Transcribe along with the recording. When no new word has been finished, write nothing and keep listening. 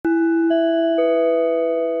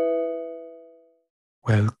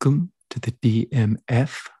Welcome to the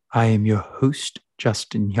DMF. I am your host,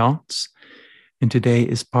 Justin Yance, and today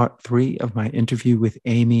is part 3 of my interview with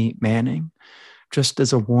Amy Manning. Just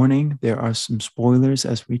as a warning, there are some spoilers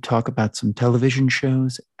as we talk about some television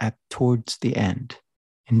shows towards the end.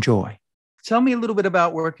 Enjoy. Tell me a little bit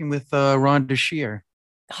about working with Rhonda Shear.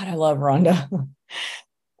 God, I love Rhonda.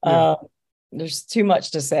 Yeah. There's too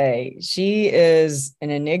much to say. She is an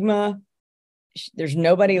enigma. There's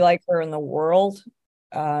nobody like her in the world.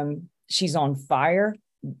 She's on fire.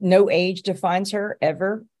 No age defines her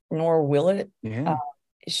ever, nor will it. Yeah.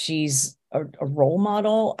 She's a role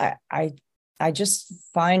model. I just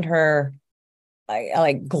find her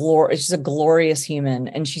like glory. She's a glorious human,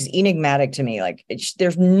 and she's enigmatic to me. Like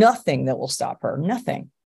there's nothing that will stop her. Nothing.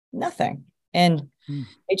 And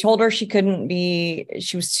they told her she couldn't be.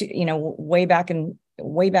 She was too, way back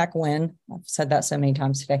when. I've said that so many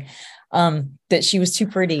times today. That she was too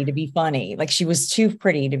pretty to be funny. Like she was too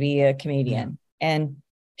pretty to be a comedian, and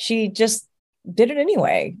she just did it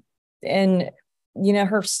anyway. And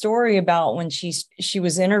her story about when she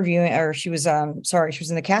was interviewing, or she was she was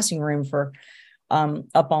in the casting room for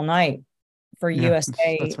Up All Night for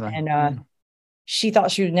USA, and she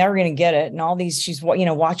thought she was never going to get it. And all these, she's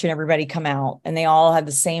watching everybody come out, and they all had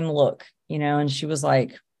the same look, and she was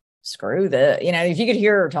like, screw that. If you could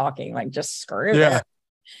hear her talking, like, just screw that.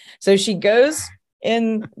 So she goes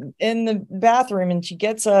in the bathroom and she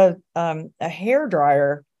gets a hair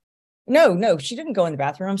dryer. No, she didn't go in the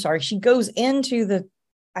bathroom. I'm sorry. She goes into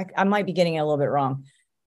I might be getting it a little bit wrong,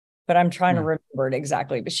 but I'm trying to remember it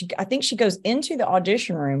exactly. But I think she goes into the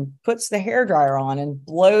audition room, puts the hair dryer on, and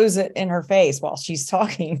blows it in her face while she's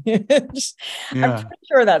talking. I'm pretty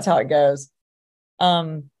sure that's how it goes.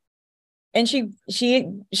 And she's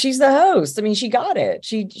the host. I mean, she got it.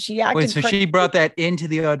 She acted. Wait, so she brought that into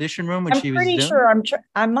the audition room when she was doing? I'm pretty sure.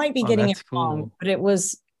 I might be getting it wrong, but it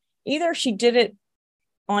was either she did it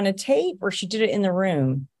on a tape or she did it in the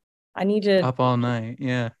room. I need to Up All Night.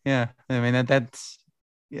 Yeah. I mean that's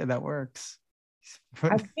that works.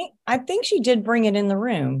 I think she did bring it in the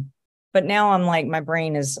room, but now I'm like, my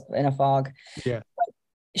brain is in a fog. Yeah.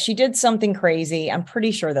 She did something crazy. I'm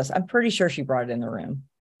pretty sure she brought it in the room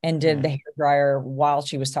and did the hair dryer while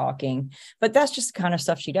she was talking. But that's just the kind of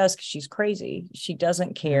stuff she does because she's crazy. She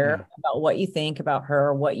doesn't care about what you think about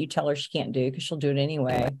her, what you tell her she can't do, because she'll do it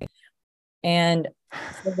anyway. And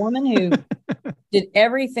the woman who did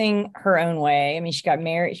everything her own way. I mean, she got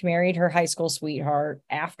married. She married her high school sweetheart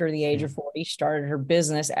after the age of 40. She started her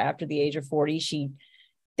business after the age of 40.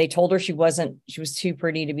 They told her she was too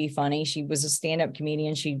pretty to be funny. She was a stand-up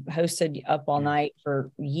comedian. She hosted Up All Night for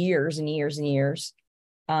years and years and years.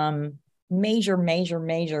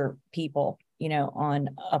 Major people, on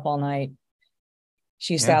Up All Night.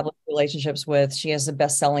 She established relationships with. She has the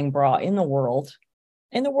best-selling bra in the world.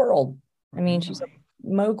 I mean, she's a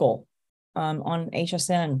mogul on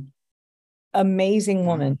HSN. Amazing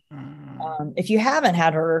woman. If you haven't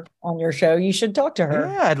had her on your show, you should talk to her.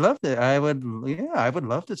 Yeah, I'd love to. I would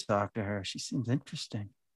love to talk to her. She seems interesting.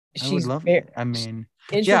 I would love it. I mean,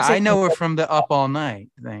 I know her from the Up All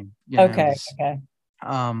Night thing. Okay.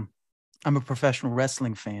 I'm a professional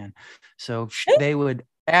wrestling fan, so they would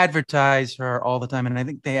advertise her all the time, and I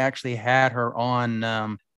think they actually had her on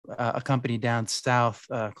a company down south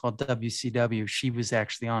called WCW. She was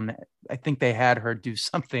actually on. I think they had her do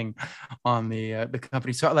something on the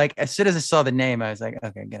company. So, like, as soon as I saw the name, I was like,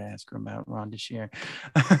 okay, I gotta ask her about Rhonda Shear.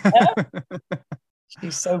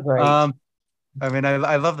 She's so great. I mean,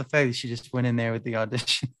 I love the fact that she just went in there with the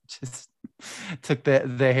audition, just took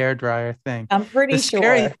the hair dryer thing. I'm pretty sure. The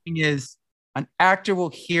scary thing is an actor will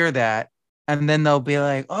hear that and then they'll be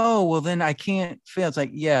like, oh, well, then I can't fail. It's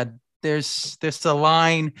like, there's a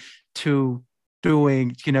line to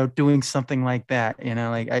doing something like that.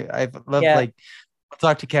 Like I've loved like I'll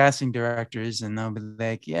talk to casting directors and they'll be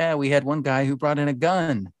like, yeah, we had one guy who brought in a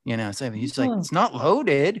gun, so he's like, it's not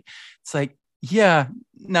loaded. It's like,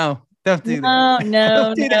 no. Don't do that. No,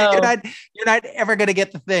 Don't do that. You're not ever gonna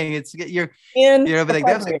get the thing. That's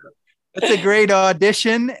a great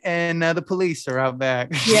audition, and the police are out back.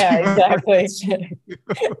 Yeah, exactly.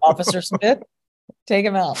 Officer Smith, take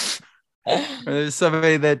him out. There's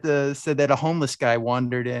somebody that said that a homeless guy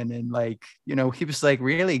wandered in and he was like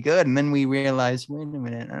really good, and then we realized, wait a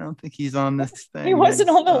minute, I don't think he's on this thing. He wasn't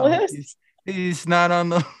on the list. He's not on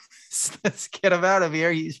the list. Let's get him out of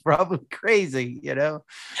here. He's probably crazy,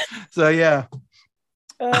 So yeah.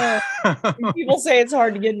 People say it's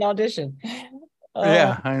hard to get an audition.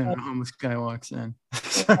 I know. A homeless guy walks in.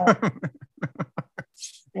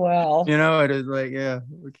 Wow. It is like,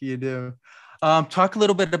 what can you do? Talk a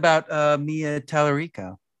little bit about Mia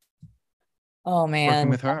Tallarico. Oh working man.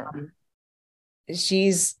 with her?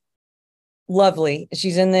 She's lovely.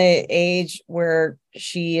 She's in the age where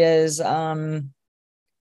she is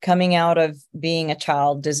coming out of being a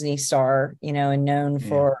child Disney star, and known Yeah.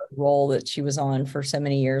 for a role that she was on for so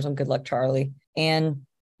many years on Good Luck Charlie, and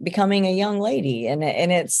becoming a young lady. And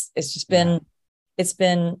it's just been, Yeah. it's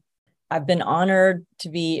been, I've been honored to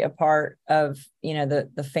be a part of,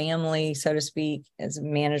 the family, so to speak, as a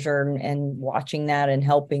manager, and watching that and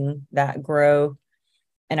helping that grow.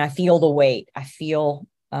 And I feel the weight. I feel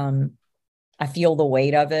the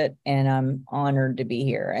weight of it, and I'm honored to be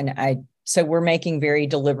here. So we're making very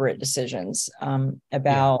deliberate decisions Yeah.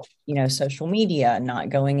 about, social media, not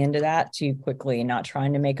going into that too quickly, not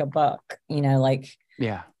trying to make a buck,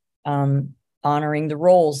 Yeah. honoring the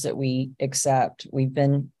roles that we accept.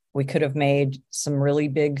 We could have made some really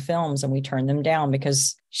big films and we turned them down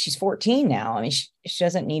because she's 14 now. I mean, she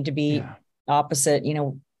doesn't need to be Yeah. opposite,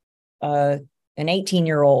 an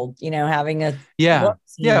 18-year-old, having a Yeah.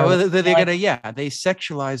 Yeah. Well, they're like, gonna, yeah, they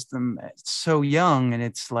sexualize them so young. And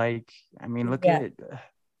it's like, I mean, look yeah, at,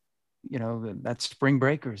 that Spring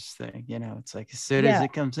Breakers thing, it's like as soon as yeah,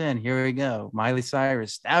 it comes in, here we go. Miley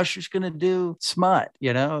Cyrus. Now she's going to do smut,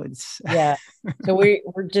 it's yeah. So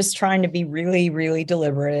we're just trying to be really, really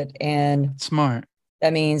deliberate. And smart.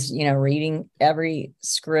 that means, reading every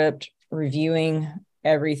script, reviewing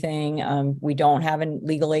everything. We don't have a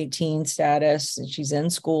legal 18 status. She's in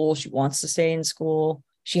school. She wants to stay in school.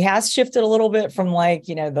 She has shifted a little bit from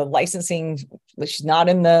the licensing. She's not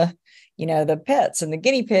in the pets and the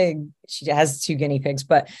guinea pig. She has 2 guinea pigs,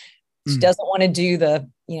 but she doesn't want to do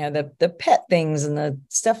the pet things and the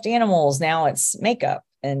stuffed animals. Now it's makeup.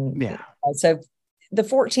 And Yeah. so the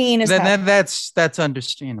 14 is that's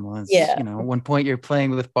understandable. It's, yeah, at one point you're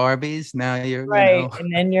playing with Barbies. Now you're, right.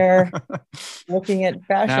 And then you're looking at now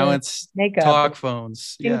fashion, it's makeup, talk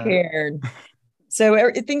phones. Yeah. skincare.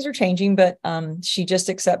 So things are changing, but she just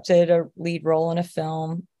accepted a lead role in a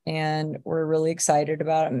film, and we're really excited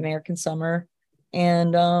about it, American Summer.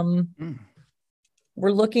 And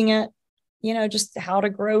we're looking at, just how to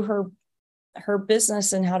grow her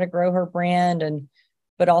business and how to grow her brand,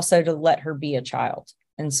 but also to let her be a child.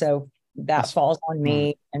 And so that falls on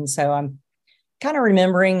me. And so I'm kind of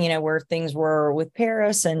remembering, where things were with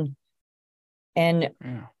Paris, and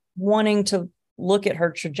wanting to look at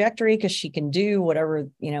her trajectory, because she can do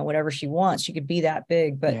whatever she wants. She could be that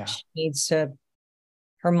big, but she needs to,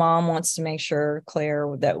 her mom wants to make sure, Claire,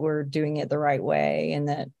 that we're doing it the right way, and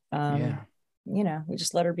that, we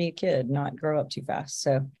just let her be a kid, not grow up too fast.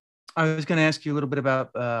 So I was going to ask you a little bit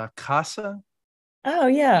about CASA. Oh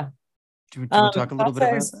yeah. Do you want to talk a little bit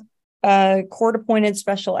about that? Court appointed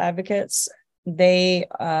special advocates. They,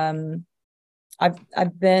 I've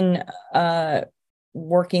been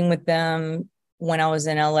working with them when I was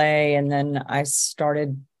in LA, and then I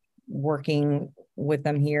started working with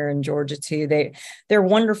them here in Georgia too. They're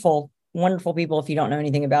wonderful, wonderful people. If you don't know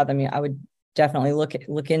anything about them, I would definitely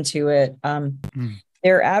look into it.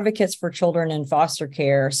 They're advocates for children in foster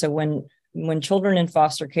care. So when children in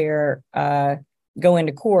foster care go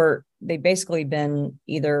into court, they've basically been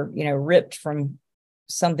either, ripped from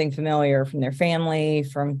something familiar, from their family,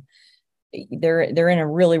 they're in a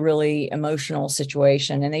really, really emotional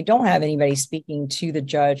situation, and they don't have anybody speaking to the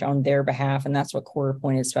judge on their behalf. And that's what court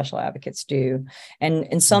appointed special advocates do. And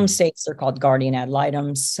in some states, they're called guardian ad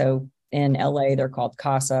litems. So in LA, they're called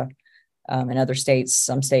CASA. In other states,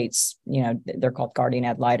 some states, they're called guardian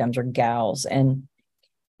ad litems or GALs. And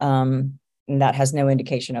that has no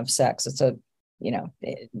indication of sex. It's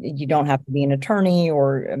you don't have to be an attorney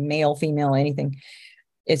or a male, female, anything.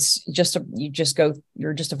 It's just you're just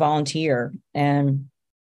a volunteer, and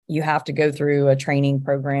you have to go through a training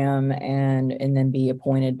program and then be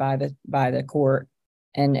appointed by the court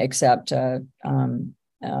and accept a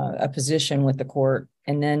position with the court.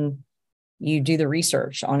 And then you do the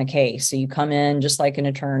research on a case. So you come in just like an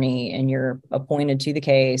attorney, and you're appointed to the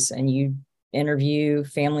case, and you interview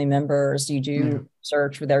family members, you do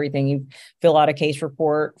search with everything, you fill out a case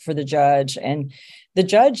report for the judge, and the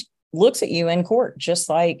judge looks at you in court just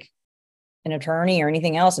like an attorney or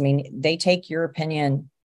anything else. I mean, they take your opinion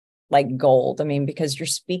like gold. I mean, because you're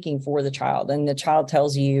speaking for the child, and the child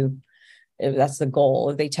tells you, that's the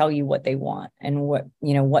goal. They tell you what they want and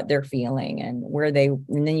what they're feeling and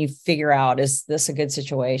and then you figure out, is this a good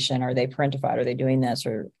situation? Are they parentified? Are they doing this?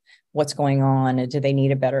 Or what's going on? Do they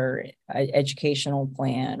need a better educational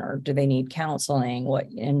plan, or do they need counseling?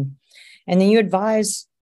 And then you advise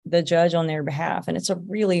the judge on their behalf. And it's a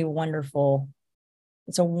wonderful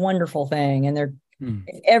thing. And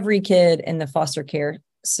every kid in the foster care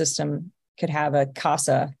system could have a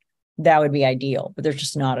CASA. That would be ideal, but there's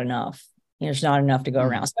just not enough. There's not enough to go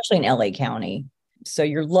around, especially in LA County. So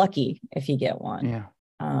you're lucky if you get one. Yeah.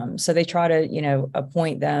 So they try to,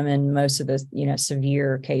 appoint them in most of the,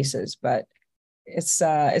 severe cases, but it's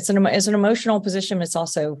an emotional position. But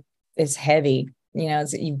it's heavy.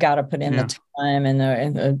 You've got to put in the time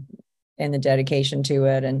and the dedication to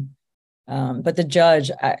it. And but the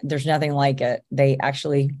judge, there's nothing like it. They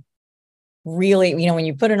actually really, when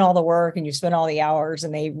you put in all the work and you spend all the hours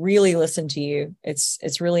and they really listen to you,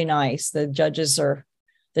 it's really nice. The judges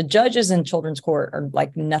in children's court are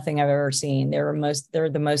like nothing I've ever seen. They're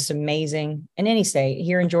the most amazing in any state.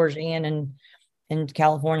 Here in Georgia and in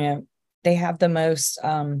California, they have the most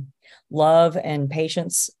love and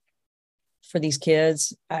patience for these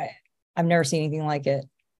kids. I've never seen anything like it.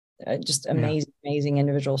 Just amazing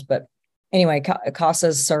individuals. But anyway,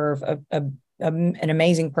 CASAs serve an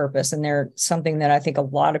amazing purpose, and they're something that I think a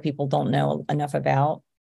lot of people don't know enough about.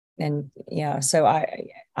 And so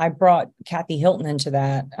I brought Kathy Hilton into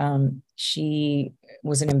that. She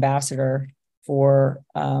was an ambassador for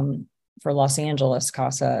Los Angeles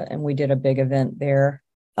CASA, and we did a big event there.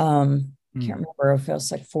 Can't remember if it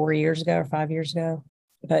was like 4 years ago or 5 years ago,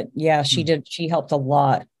 but she did. She helped a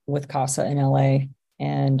lot with CASA in LA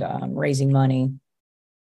and raising money,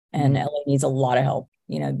 and LA needs a lot of help.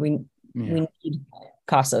 We need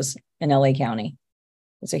CASAs in LA County.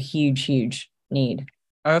 It's a huge need.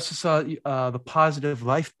 I also saw the Positive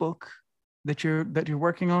Life book that you're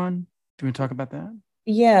working on. Do you want to talk about that?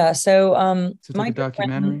 Yeah. So it's like a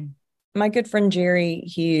documentary. My good friend Jerry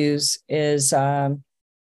Hughes is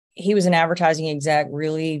he was an advertising exec,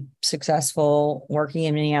 really successful, working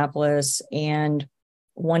in Minneapolis, and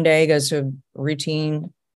one day goes to a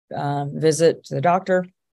routine visit to the doctor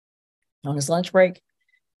on his lunch break,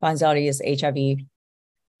 finds out he is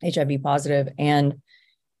HIV positive, and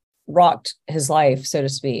rocked his life, so to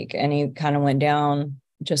speak. And he kind of went down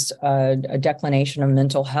just a declination of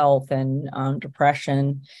mental health and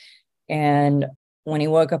depression. And when he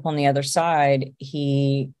woke up on the other side,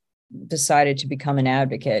 he decided to become an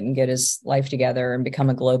advocate and get his life together and become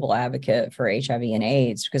a global advocate for HIV and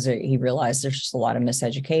AIDS, because he realized there's just a lot of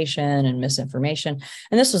miseducation and misinformation.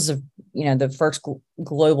 And this was the first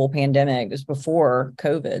global pandemic. It was before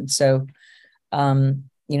COVID. So,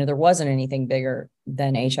 there wasn't anything bigger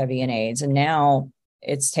than HIV and AIDS. And now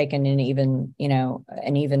it's taken an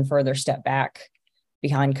even further step back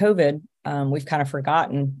behind COVID. We've kind of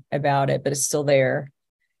forgotten about it, but it's still there.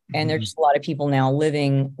 And there's just a lot of people now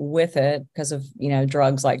living with it because of,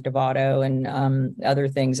 drugs like Dovato and other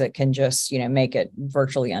things that can just, make it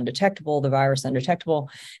virtually undetectable, the virus undetectable.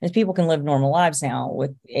 And people can live normal lives now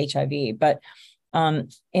with HIV. But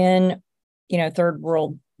in, third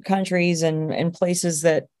world countries and places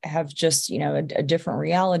that have just, a different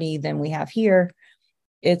reality than we have here,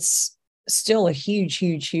 it's still a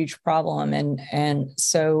huge problem. And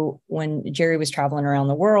so when Jerry was traveling around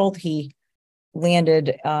the world, he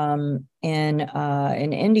landed in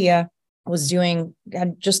India,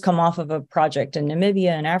 had just come off of a project in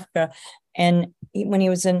Namibia and Africa. And when he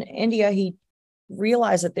was in India, he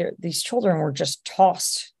realized that these children were just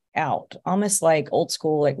tossed out, almost like old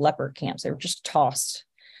school, like leopard camps. They were just tossed.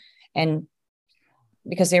 And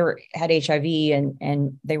because they had HIV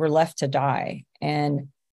and they were left to die. And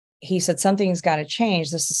he said, something's got to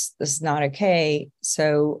change. This is not okay.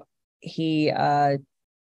 So he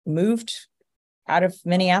moved out of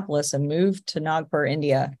Minneapolis and moved to Nagpur,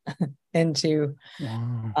 India, into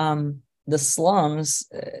the slums,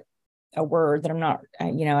 a word that I'm not,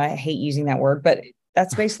 I hate using that word, but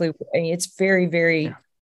that's basically, it's very, very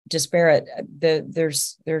disparate.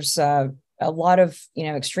 There's a lot of,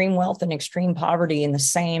 extreme wealth and extreme poverty in the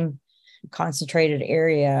same concentrated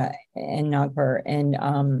area in Nagpur.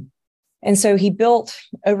 And so he built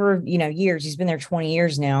over, years, he's been there 20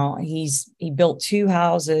 years now. He built 2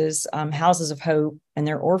 houses, houses of hope, and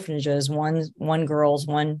they're orphanages, one girls,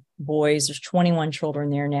 one boys. There's 21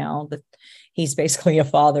 children there now. But he's basically a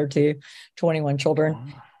father to 21 children.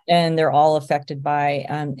 Wow. And they're all affected by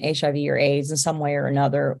HIV or AIDS in some way or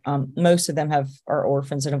another. Most of them are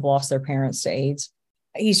orphans and have lost their parents to AIDS.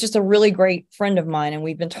 He's just a really great friend of mine. And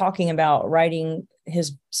we've been talking about writing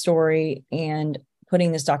his story and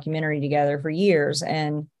putting this documentary together for years.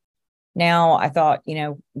 And now I thought,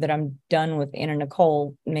 that I'm done with Anna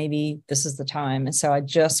Nicole. Maybe this is the time. And so I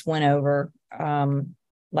just went over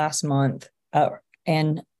last month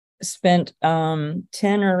and spent 10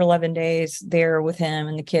 or 11 days there with him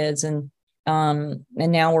and the kids. And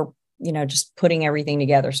now we're, just putting everything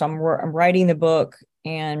together. So I'm writing the book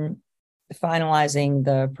and finalizing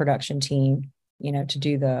the production team, to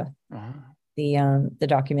do the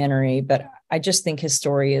documentary. But I just think his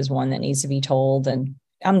story is one that needs to be told. And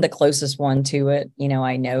I'm the closest one to it. You know,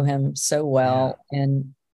 I know him so well,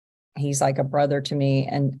 and he's like a brother to me,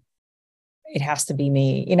 and it has to be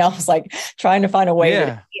me. You know, I was like trying to find a way that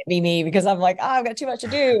it can't be me, because I'm like, oh, I've got too much to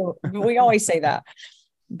do. We always say that,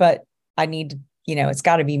 but I need to, you know, it's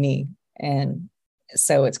got to be me. And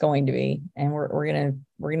so it's going to be, and we're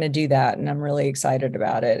going to do that. And I'm really excited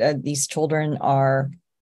about it. These children are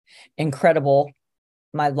incredible.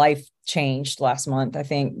 My life changed last month. I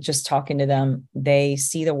think just talking to them, they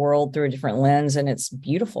see the world through a different lens, and it's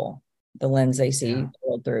beautiful, the lens they see the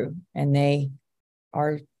world through. And they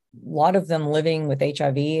are, a lot of them living with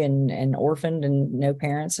HIV and orphaned and no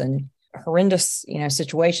parents, and horrendous, you know,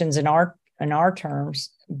 situations in our terms,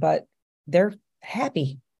 but they're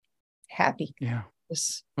happy. Yeah.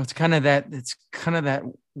 It's kind of that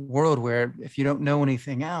world where if you don't know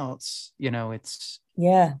anything else, you know, it's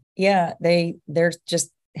they're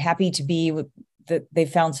just happy to be with that. They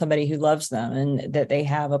found somebody who loves them, and that they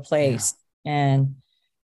have a place, and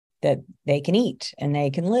that they can eat, and they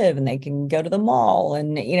can live, and they can go to the mall,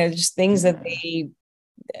 and, you know, just things that they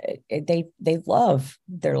love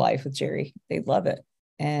their life with Jerry. They love it.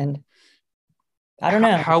 And I don't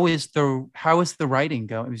know. How is the writing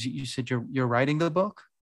going? You said you're writing the book?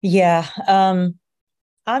 Yeah. I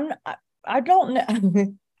don't know.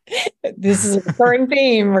 This is a recurring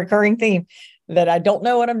theme that I don't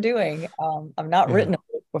know what I'm doing. I've not written a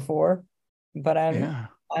book before, but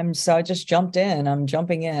so I just jumped in. I'm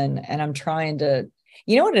jumping in, and I'm trying to,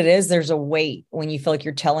 you know what it is? There's a weight when you feel like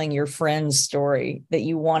you're telling your friend's story that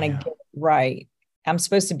you want to get right. I'm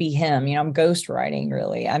supposed to be him, you know, I'm ghost writing,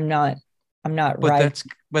 really. I'm not right.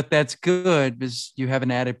 That's good, because you have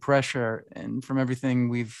an added pressure. And from everything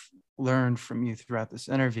we've learned from you throughout this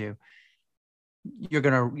interview, you're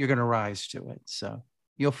gonna rise to it. So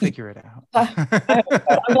you'll figure it out.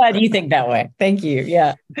 I'm glad you think that way. Thank you.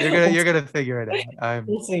 Yeah. You're gonna figure it out.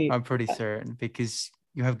 We'll see. I'm pretty certain, because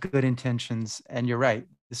you have good intentions, and you're right.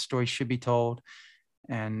 The story should be told.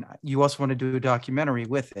 And you also want to do a documentary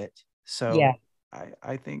with it. So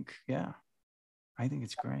I think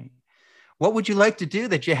it's great. What would you like to do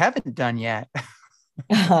that you haven't done yet?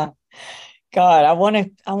 God, I want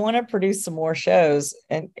to produce some more shows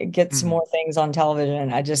and get some more things on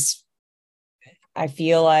television. I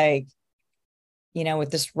feel like, you know,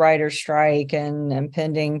 with this writer strike and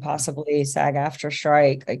impending possibly SAG-AFTRA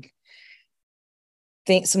strike, like,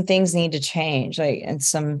 some things need to change. Like, and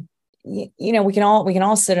some, you know, we can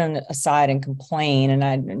all sit on aside and complain.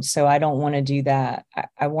 And so I don't want to do that.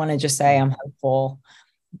 I want to just say I'm hopeful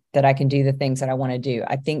that I can do the things that I want to do.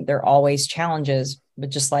 I think there are always challenges, but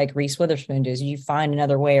just like Reese Witherspoon does, you find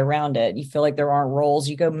another way around it. You feel like there aren't roles,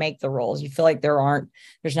 you go make the roles. You feel like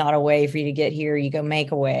there's not a way for you to get here, you go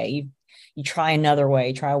make a way. You try another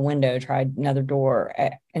way, try a window, try another door.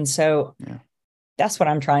 And so that's what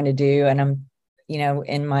I'm trying to do. And I'm, you know,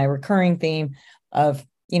 in my recurring theme of,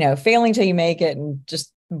 you know, failing till you make it, and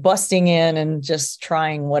just busting in and just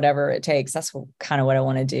trying whatever it takes. That's kind of what I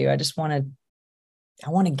want to do. I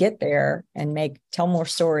want to get there and tell more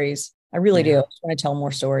stories. I really do. I just want to tell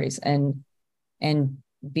more stories and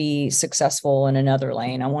be successful in another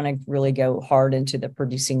lane. I want to really go hard into the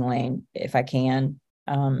producing lane if I can.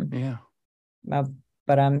 But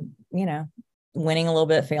I'm, you know, winning a little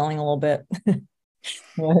bit, failing a little bit.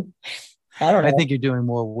 I don't know. I think you're doing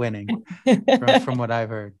more winning from what I've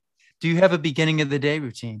heard. Do you have a beginning of the day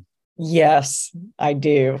routine? Yes, I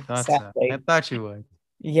do. I thought you would.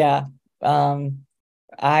 Yeah.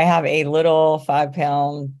 I have a little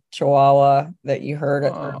 5-pound Chihuahua that you heard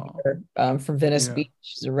earlier, from Venice Beach.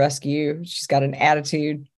 She's a rescue. She's got an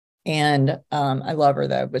attitude, and I love her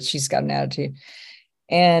though, but she's got an attitude.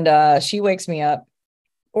 And she wakes me up,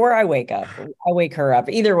 or I wake up. I wake her up.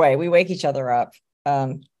 Either way, we wake each other up.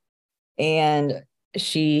 And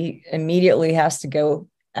she immediately has to go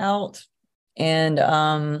out, and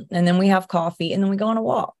then we have coffee, and then we go on a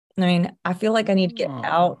walk. I mean, I feel like I need to get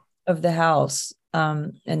out of the house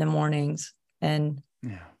in the mornings, and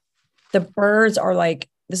the birds are like,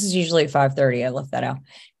 this is usually at 5:30. I left that out.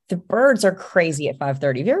 The birds are crazy at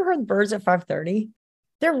 5:30. Have you ever heard birds at 5:30?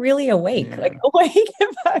 They're really awake, like awake at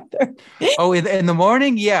 5:30. Oh, in the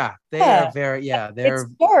morning? Yeah. They are very, they're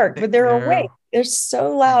it's dark, but they're awake. They're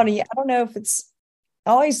so loud. I don't know if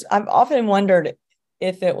I've often wondered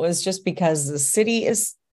if it was just because the city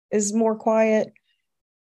is more quiet,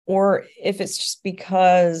 or if it's just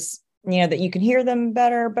because, you know, that you can hear them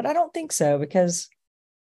better, but I don't think so, because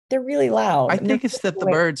they're really loud. I think it's that the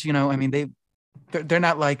birds, you know, I mean, they're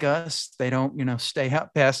not like us. They don't, you know, stay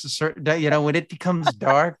up past a certain day. You know, when it becomes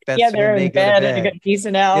dark, that's they're when in bed at a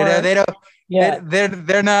decent hour. You know, Yeah.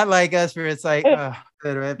 They're not like us where it's like, oh,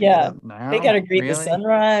 do I have to get Yeah. up They got now? to greet the Really?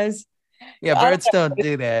 sunrise. Yeah, I don't birds don't know.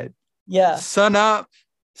 do that. Yeah. Sun up,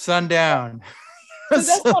 sun down. So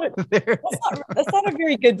that's So not a, that's not a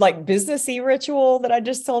very good like businessy ritual that I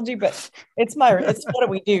just told you, but it's what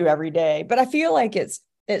we do every day. But I feel like it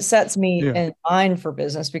sets me yeah. in mind for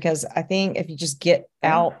business because I think if you just get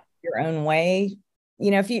Yeah. out your own way,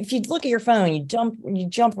 if you look at your phone, you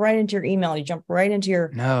jump right into your email, you jump right into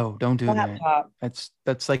your No, don't do that. laptop.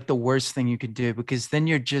 That's like the worst thing you could do because then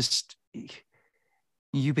you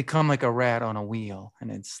become like a rat on a wheel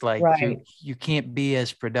and it's like Right. you can't be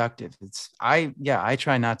as productive. I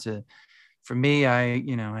try not to. For me, I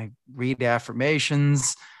read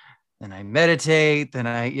affirmations and I meditate, then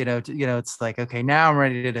it's like, okay, now I'm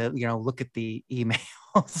ready to, look at the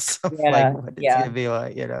emails of like Yeah. what it's Yeah. gonna be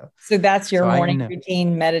like, So that's your so I morning know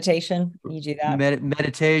routine meditation. You do that?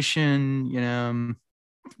 meditation,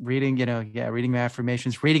 reading, reading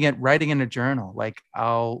affirmations, writing in a journal. Like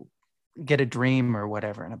I'll get a dream or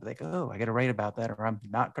whatever, and I'll be like, oh, I got to write about that, or I'm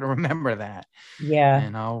not going to remember that, Yeah.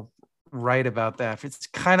 and I'll write about that. It's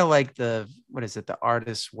kind of like the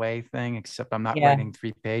artist's way thing, except I'm not Yeah. writing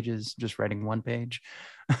 3 pages, just writing 1 page.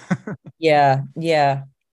 Yeah. Yeah.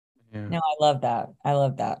 Yeah. No, I love that. I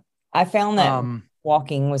love that. I found that Um.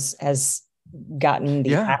 walking has gotten the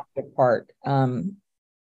Yeah. active part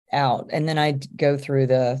out. And then I go through I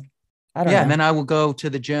don't Yeah, and know. then I will go to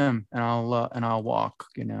the gym and I'll walk.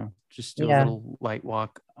 Just do a Yeah. little light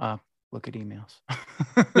walk up, look at emails.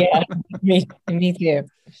 Yeah. Me too.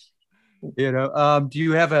 Do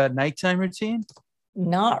you have a nighttime routine?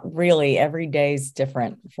 Not really. Every day's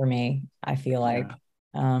different for me, I feel like.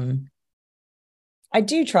 Yeah. Um, I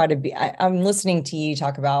do try to I'm listening to you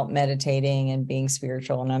talk about meditating and being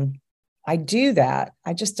spiritual, and I do that.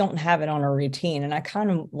 I just don't have it on a routine. And I kind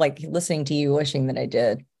of like listening to you, wishing that I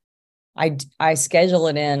did. I schedule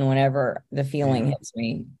it in whenever the feeling Yeah. hits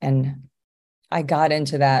me. And I got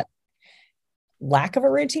into that lack of a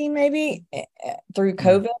routine maybe through Yeah.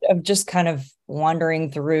 COVID of just kind of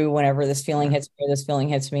wandering through whenever this feeling hits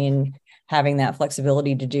me and having that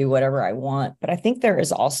flexibility to do whatever I want. But I think there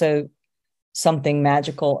is also something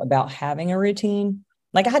magical about having a routine.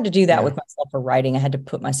 Like I had to do that Yeah. with myself for writing. I had to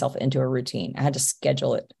put myself into a routine. I had to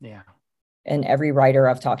schedule it. Yeah. And every writer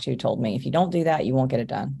I've talked to told me, if you don't do that, you won't get it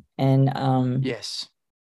done. And Yes.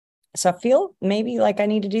 so I feel maybe like I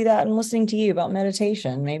need to do that. And listening to you about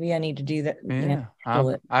meditation, maybe I need to do that, Yeah. schedule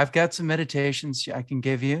it. I've got some meditations I can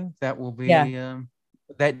give you that will Yeah. be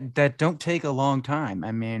that don't take a long time.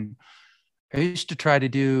 I mean, I used to try to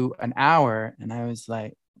do an hour and I was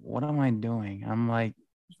like, what am I doing? I'm like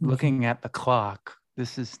looking at the clock.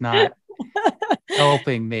 This is not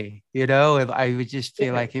helping me, I would just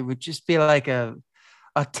feel like it would just be like a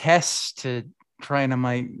test to try, and I'm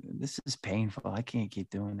like, this is painful. I can't keep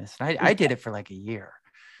doing this. And I did it for like a year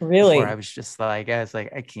before Really? I was like,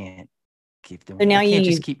 I can't keep doing So it. I now you can't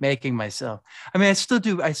just use keep making myself. I mean, I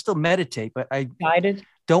still meditate, but I guided.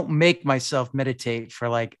 don't make myself meditate for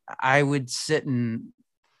like, I would sit in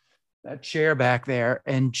that chair back there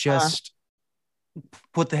and Uh, just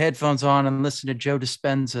put the headphones on and listen to Joe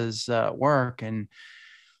Dispenza's work and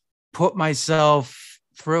put myself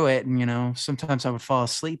through it. And, sometimes I would fall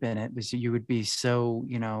asleep in it because you would be so,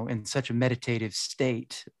 in such a meditative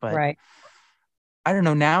state. But right. I don't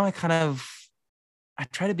know. Now I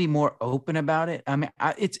try to be more open about it. I mean,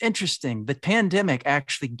 it's interesting. The pandemic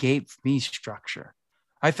actually gave me structure.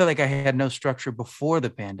 I feel like I had no structure before the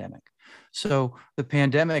pandemic. So the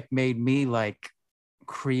pandemic made me like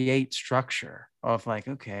create structure of like,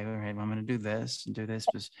 okay, all right, I'm going to do this and do this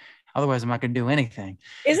because otherwise I'm not going to do anything.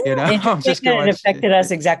 Isn't that I'm interesting just that going it to affected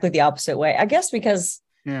us exactly the opposite way? I guess because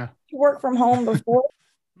yeah. you work from home before,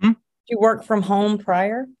 Hmm? you work from home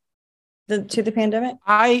prior to the pandemic.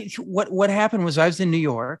 What happened was I was in New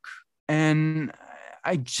York and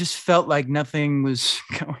I just felt like nothing was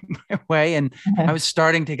going my way. And I was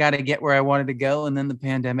starting to kind of get where I wanted to go. And then the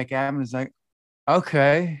pandemic happened. It was like,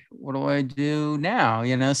 okay, what do I do now?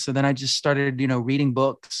 So then I just started, reading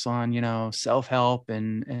books on, self-help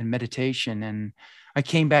and meditation. And I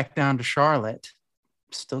came back down to Charlotte.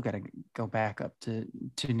 Still got to go back up to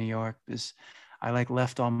New York because I like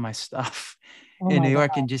left all my stuff Oh in my New God.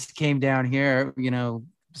 York and just came down here,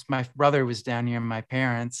 my brother was down here, my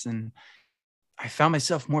parents, and I found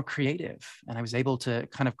myself more creative and I was able to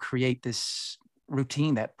kind of create this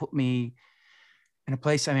routine that put me in a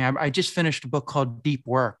place. I mean, I just finished a book called Deep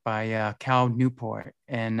Work by Cal Newport.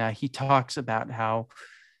 And he talks about how,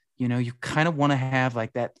 you kind of want to have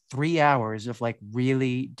like that 3 hours of like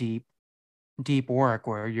really deep work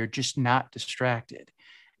where you're just not distracted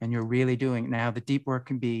and you're really doing. Now the deep work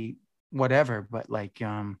can be whatever. But like,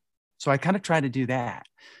 so I kind of try to do that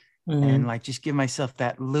and like just give myself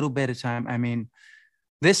that little bit of time. I mean,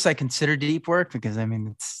 this I consider deep work because I mean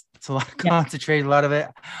it's a lot of concentrate, a lot of it.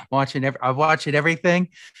 I watch it everything.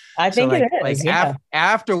 I So think like it is. Yeah.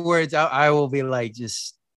 afterwards, I will be like,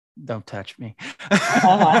 just don't touch me.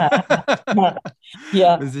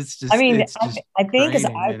 Yeah. It's I just mean, it's just I think because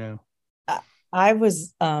draining, you know. I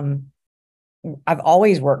was I've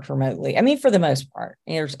always worked remotely. I mean, for the most part.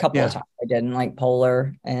 There's a couple of times I didn't, like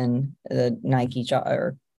Polar and the Nike job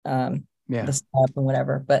or the stuff and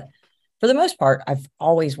whatever. But for the most part, I've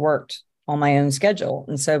always worked on my own schedule.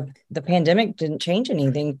 And so the pandemic didn't change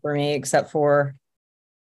anything for me except for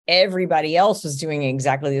everybody else was doing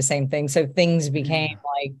exactly the same thing. So things became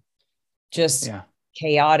like just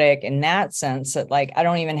chaotic in that sense that like I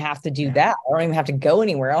don't even have to do that. I don't even have to go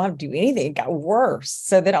anywhere. I don't have to do anything. It got worse.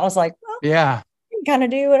 So then I was like, well, I can kind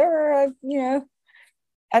of do whatever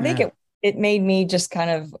I think it made me just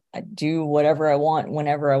kind of do whatever I want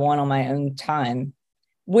whenever I want on my own time,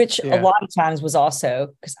 which a lot of times was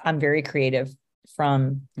also because I'm very creative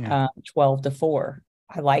from 12 to 4.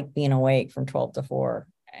 I like being awake from 12 to 4.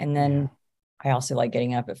 And then I also like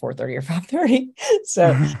getting up at 4:30 or 5:30.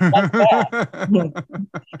 So that's that.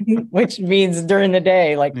 Which means during the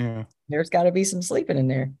day, like there's got to be some sleeping in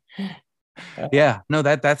there. No,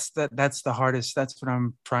 that's the hardest. That's what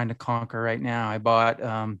I'm trying to conquer right now. I bought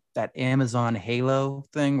that Amazon Halo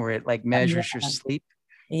thing where it like measures your sleep,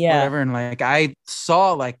 whatever. And like I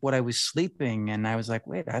saw like what I was sleeping, and I was like,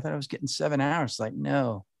 wait, I thought I was getting 7 hours. Like,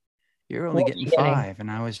 no, you're only getting 5. And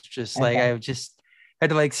I was just like, I just had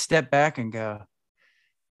to like step back and go,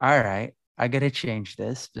 all right, I got to change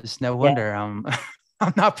this. Just no wonder I'm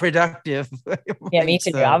not productive. Yeah, me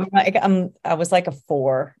too. I was like a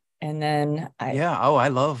 4. And then I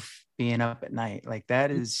love being up at night. Like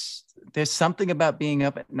there's something about being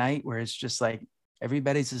up at night where it's just like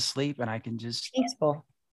everybody's asleep and I can just peaceful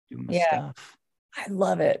do my stuff. I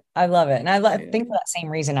love it. And I think for that same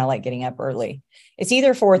reason I like getting up early. It's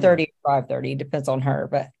either 4:30 or 5:30, depends on her,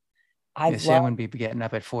 but I wouldn't be getting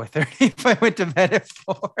up at 4:30 if I went to bed at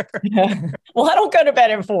 4. Well, I don't go to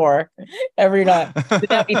bed at 4 every night.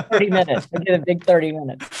 That'd be 30 minutes. I get a big 30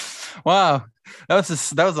 minutes. Wow. That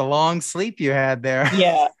was a long sleep you had there.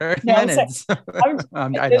 Yeah. 30 minutes.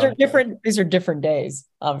 These are different days,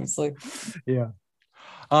 obviously. Yeah.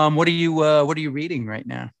 What are you reading right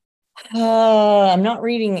now? I'm not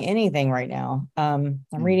reading anything right now. I'm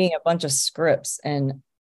reading a bunch of scripts and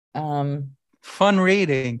fun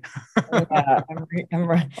reading.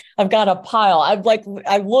 I've got a pile.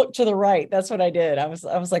 I looked to the right. That's what I did. I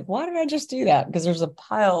was like, why did I just do that? Because there's a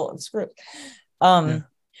pile of scripts.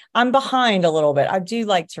 I'm behind a little bit. I do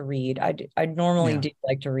like to read. I normally do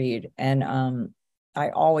like to read, and I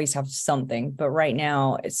always have something. But right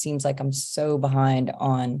now, it seems like I'm so behind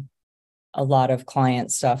on a lot of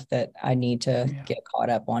client stuff that I need to get caught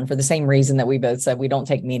up on. For the same reason that we both said we don't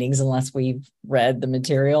take meetings unless we've read the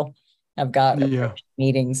material. I've got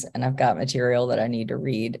meetings and I've got material that I need to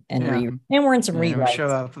read and read. And we're in some read show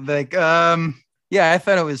up like I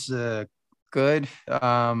thought it was good.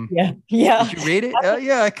 Did you read it?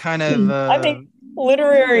 I kind of I think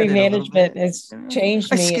literary management has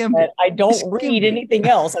changed me in that I don't read anything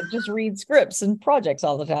else. I just read scripts and projects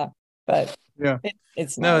all the time. But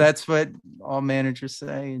it's no, that's what all managers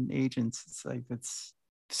say and agents. It's like that's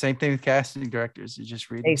the same thing with casting directors. You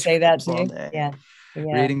just read. They say that too. All day.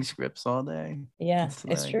 Reading scripts all day. Yeah,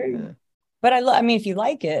 it's true. But I mean, if you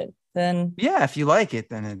like it, then if you like it,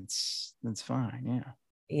 then it's fine.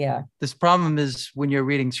 Yeah. This problem is when you're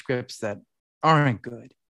reading scripts that aren't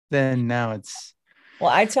good, then now it's. Well,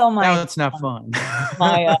 I tell now it's not fun.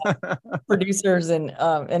 My producers in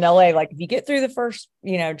LA, like if you get through the first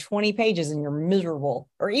 20 pages and you're miserable,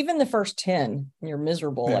 or even the first 10 and you're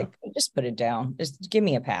miserable, like just put it down. Just give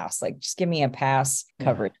me a pass. Like just give me a pass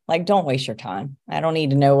coverage. Like don't waste your time. I don't need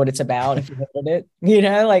to know what it's about if you hated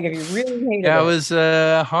it. Like if you really hated it. That was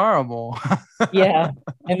horrible.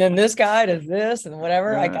 And then this guy does this and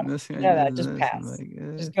whatever. Just pass.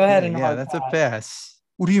 Just go ahead and that's a pass.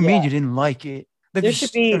 What do you mean you didn't like it? There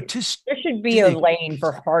should be a lane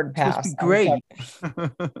for hard pass. Great.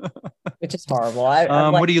 Which is horrible.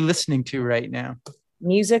 What are you listening to right now?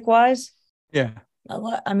 Music wise? Yeah.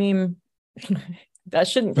 I mean, that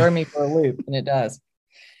shouldn't throw me for a loop, and it does.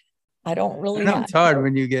 I don't really know. It's hard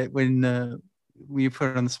when you put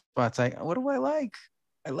it on the spot. It's like, what do I like?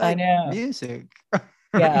 I like music.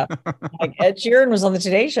 Like Ed Sheeran was on the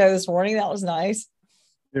Today Show this morning. That was nice.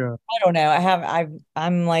 Yeah. I don't know.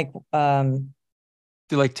 I'm like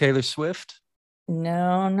do you like Taylor Swift? No,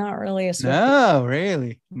 I'm not really a Swiftie. No,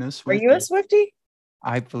 really. No Swiftie. Are you a Swiftie?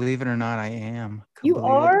 I believe it or not, I am. You Believe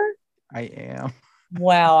it, are? I am.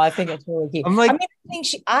 Wow, I think it's really cute. I'm I like, mean,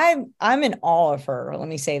 I think I'm in awe of her. Let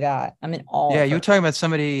me say that. I'm in awe yeah, of you were her. talking about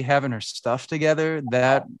somebody having her stuff together.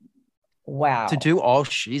 That to Wow. do all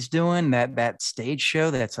she's doing, that stage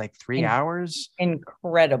show that's like 3 hours.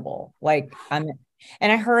 Incredible. Like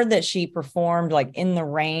and I heard that she performed like in the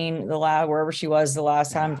rain, wherever she was the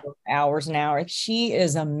last time, Yeah. for hours and hours. She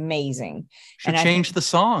is amazing. Should And I think, change the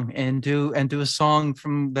song and do a song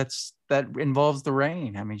that involves the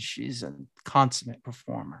rain. I mean, she's a consummate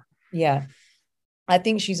performer. yeah, I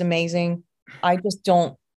think she's amazing. I just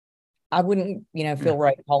don't, I wouldn't, Yeah. feel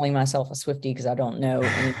right calling myself a Swiftie because I don't know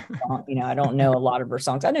any, I don't know a lot of her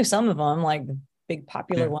songs. I know some of them, like the big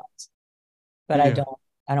popular Yeah. ones, but Yeah.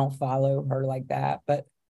 I don't follow her like that. But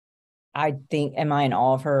I think, am I in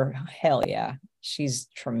awe of her? Hell yeah. She's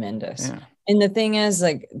tremendous. Yeah. And the thing is,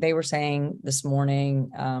 like they were saying this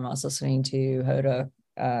morning, I was listening to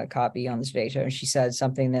Hoda Copy on the Today Show, and she said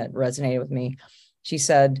something that resonated with me. She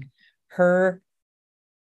said her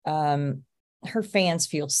her fans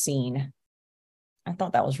feel seen. I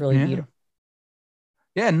thought that was really Yeah. beautiful.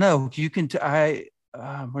 Yeah. No, you can.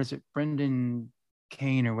 What is it? Brendan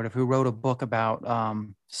Kane or whatever, who wrote a book about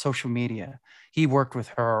social media. He worked with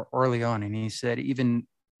her early on, and he said even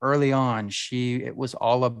early on, it was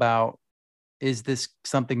all about, is this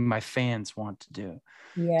something my fans want to do?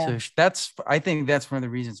 Yeah. So I think that's one of the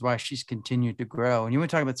reasons why she's continued to grow. And you were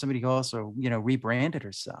talking about somebody who also, rebranded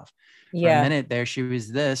herself. For a Yeah. minute there, she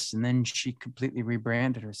was this, and then she completely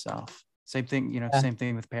rebranded herself. Same thing, Yeah. same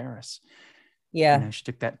thing with Paris. Yeah. She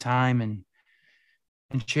took that time and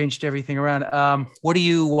changed everything around. What are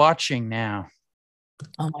you watching now?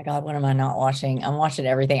 Oh my God, what am I not watching? I'm watching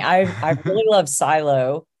everything. I really love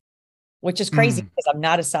Silo, which is crazy Hmm. because I'm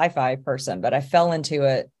not a sci-fi person, but I fell into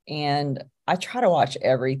it and I try to watch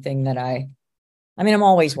everything I mean, I'm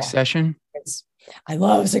always watching. Succession. I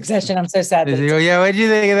love Succession. I'm so sad that Yeah, what did you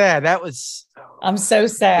think of that? That was. I'm so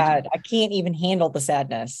sad. I can't even handle the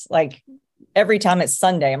sadness. Like every time it's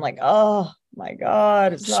Sunday, I'm like, oh my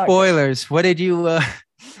God, it's not good. Spoilers. What did you?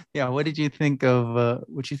 Yeah, what did you think of?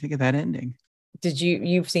 What you think of that ending?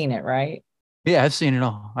 You've seen it, right? Yeah, I've seen it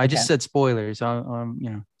all. I Okay. just said spoilers.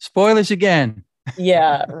 Spoilers again.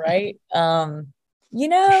 Yeah, right.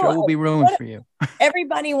 The show will be ruined What for you.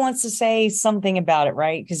 everybody wants to say something about it,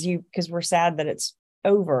 right? Because we're sad that it's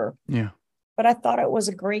over. Yeah. But I thought it was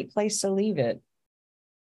a great place to leave it.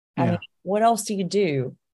 I mean, Yeah. what else do you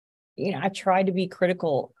do? I tried to be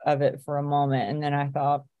critical of it for a moment, and then I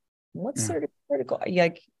thought, what's there to be critical?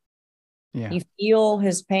 Like, Yeah. you feel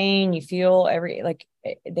his pain, you feel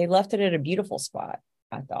they left it at a beautiful spot,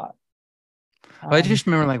 I thought. Well, I just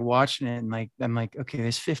remember like watching it and like I'm like, okay,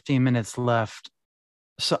 there's 15 minutes left.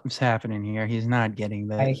 Something's happening here. He's not getting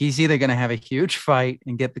that. Right. He's either going to have a huge fight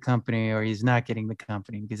and get the company, or he's not getting the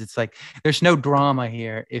company, because it's like there's no drama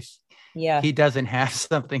here if Yeah. he doesn't have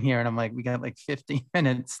something here. And I'm like, we got like 15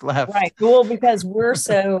 minutes left. Right. Well, because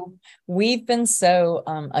we've been so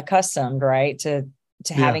accustomed, right, to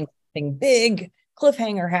having something big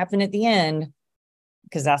cliffhanger happen at the end,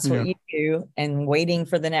 because that's what you do, and waiting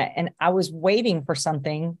for the net. And I was waiting for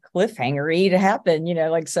something cliffhangery to happen,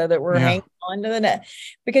 like so that we're hanging on to the net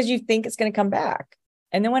because you think it's going to come back.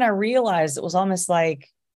 And then when I realized it was almost like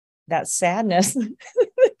that sadness,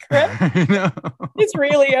 it's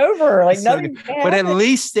really over. Like nothing. But at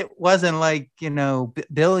least it wasn't like,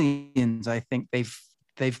 Billions. I think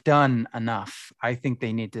they've done enough. I think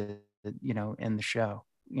they need to, end the show.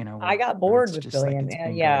 I got bored with Billions.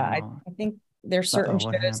 Like I think there's certain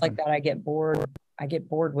shows like that I get bored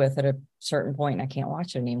with at a certain point, and I can't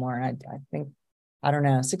watch it anymore. And I think, I don't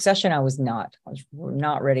know. Succession, I was not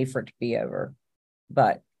ready for it to be over.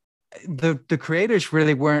 But the creators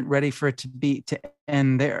really weren't ready for it to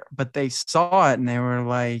end there, but they saw it and they were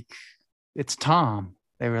like, it's Tom.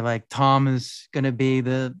 They were like, Tom is going to be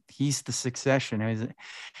he's the succession.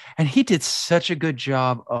 And he did such a good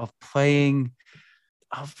job of playing,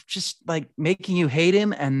 of just like making you hate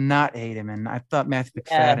him and not hate him. And I thought Matthew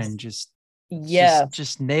McFadden just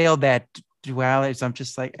nailed that duality. So I'm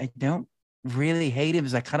just like, I don't really hate him,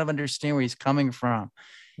 because I kind of understand where he's coming from.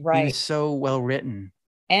 Right. He was so well written.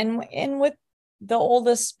 And with the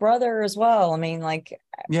oldest brother as well. I mean, like,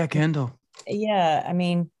 yeah, Kendall. Yeah. I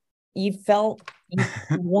mean, you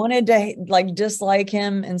wanted to like dislike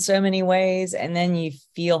him in so many ways, and then you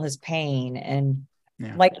feel his pain. And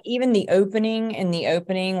like even the opening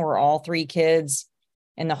where all three kids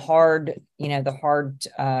and the hard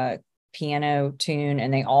piano tune,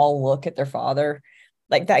 and they all look at their father.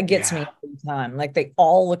 Like that gets me every time. Like they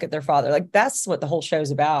all look at their father. Like that's what the whole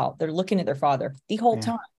show's about. They're looking at their father the whole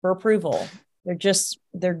time for approval. they're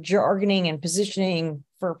jargoning and positioning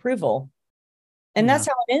for approval. And Yeah. that's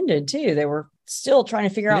how it ended too. They were still trying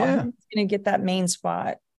to figure out Yeah. who's going to get that main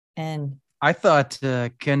spot. And I thought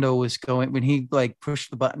Kendall was going when he like pushed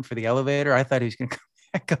the button for the elevator. I thought he was going to come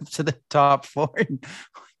back up to the top floor and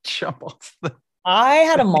jump off the. I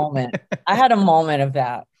had a moment. I had a moment of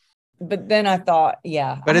that. But then I thought,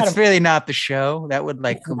 yeah, But it's really not the show. That would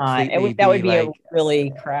like completely that would be like a really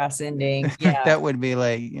crass ending. Yeah. that would be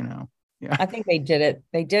like, you know, yeah. I think they did it.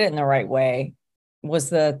 They did it in the right way. Was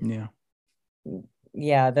the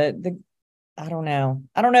the I don't know.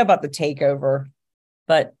 I don't know about the takeover,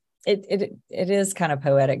 but it is kind of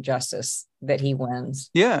poetic justice that he wins.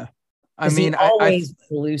 Yeah. I mean, he's always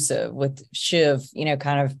elusive with Shiv, you know,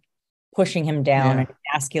 kind of pushing him down and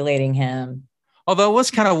emasculating him. Although it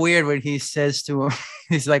was kind of weird when he says to him,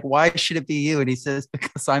 he's like, "Why should it be you?" And he says,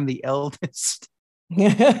 "Because I'm the eldest."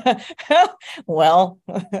 Well,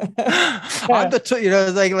 I'm the you know,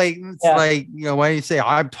 it's like, you know, why do you say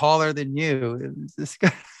I'm taller than you? It's this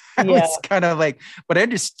guy. I was kind of like, but I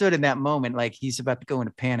understood in that moment, like he's about to go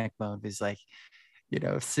into panic mode. He's like, you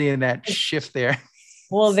know, seeing that shift there.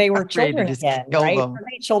 Well, they were children again, right? Were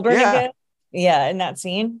they children again? Yeah, in that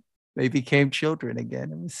scene. They became children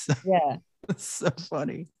again. It was so, it's so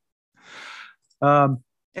funny.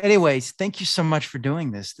 Anyways, thank you so much for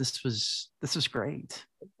doing this. This was great.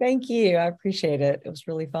 Thank you. I appreciate it. It was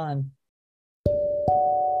really fun.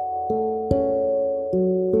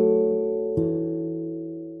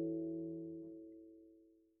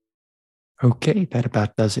 Okay, that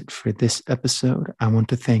about does it for this episode. I want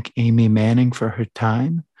to thank Amy Manning for her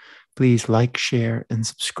time. Please like, share, and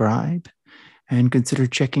subscribe. And consider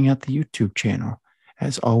checking out the YouTube channel.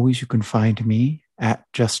 As always, you can find me at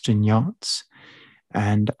Justin Yachts.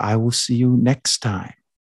 And I will see you next time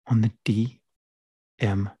on the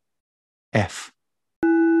DMF.